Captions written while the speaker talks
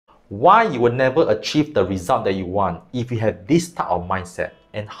why you will never achieve the result that you want if you have this type of mindset,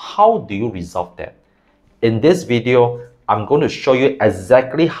 and how do you resolve that? In this video, I'm going to show you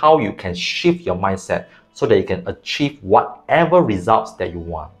exactly how you can shift your mindset so that you can achieve whatever results that you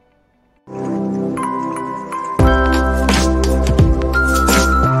want.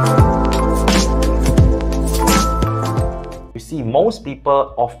 You see, most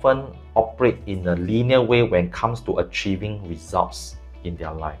people often operate in a linear way when it comes to achieving results in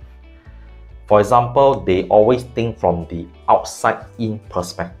their life. For example, they always think from the outside-in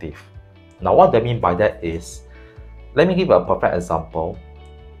perspective. Now, what I mean by that is, let me give a perfect example.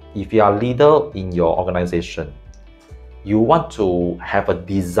 If you are a leader in your organization, you want to have a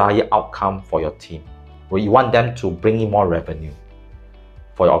desired outcome for your team, where you want them to bring in more revenue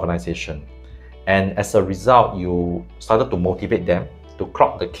for your organization. And as a result, you started to motivate them to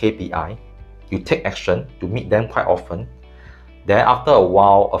clock the KPI. You take action to meet them quite often. Then after a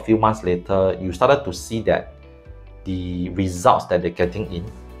while, a few months later, you started to see that the results that they're getting in,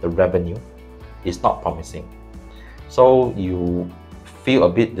 the revenue, is not promising. So you feel a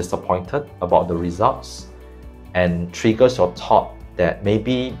bit disappointed about the results and triggers your thought that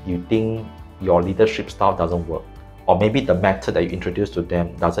maybe you think your leadership style doesn't work, or maybe the method that you introduce to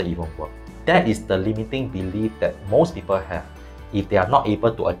them doesn't even work. That is the limiting belief that most people have if they are not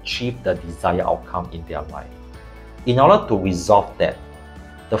able to achieve the desired outcome in their life. In order to resolve that,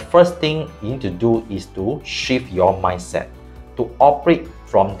 the first thing you need to do is to shift your mindset to operate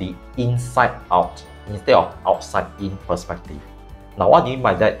from the inside out instead of outside in perspective. Now, what do you mean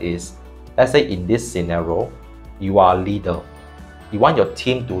by that is, let's say in this scenario, you are a leader. You want your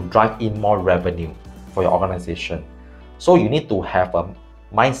team to drive in more revenue for your organization. So you need to have a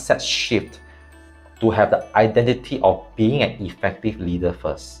mindset shift to have the identity of being an effective leader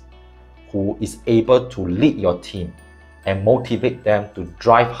first, who is able to lead your team and motivate them to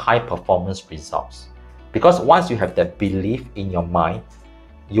drive high performance results. Because once you have that belief in your mind,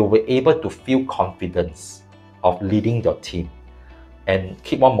 you'll be able to feel confidence of leading your team and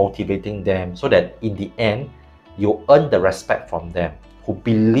keep on motivating them so that in the end, you earn the respect from them who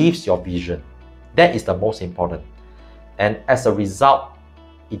believes your vision. That is the most important. And as a result,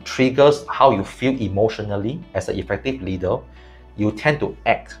 it triggers how you feel emotionally as an effective leader. You tend to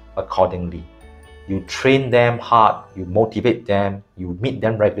act accordingly. You train them hard, you motivate them, you meet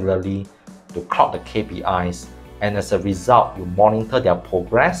them regularly to clock the KPIs, and as a result, you monitor their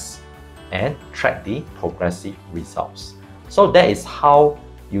progress and track the progressive results. So that is how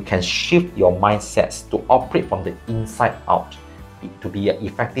you can shift your mindsets to operate from the inside out, to be an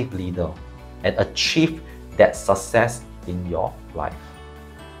effective leader and achieve that success in your life.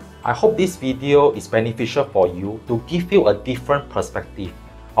 I hope this video is beneficial for you to give you a different perspective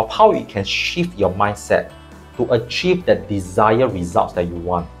of how you can shift your mindset to achieve the desired results that you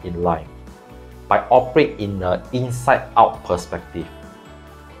want in life by operating in an inside-out perspective.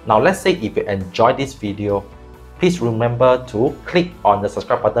 Now, let's say if you enjoyed this video, please remember to click on the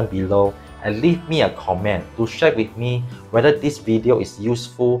subscribe button below and leave me a comment to share with me whether this video is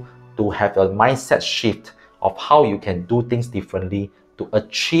useful to have a mindset shift of how you can do things differently to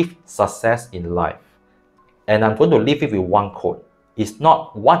achieve success in life. And I'm going to leave you with one quote. It's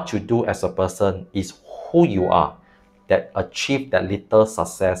not what you do as a person, it's who you are that achieve that little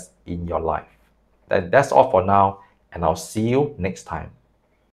success in your life. That's all for now, and I'll see you next time.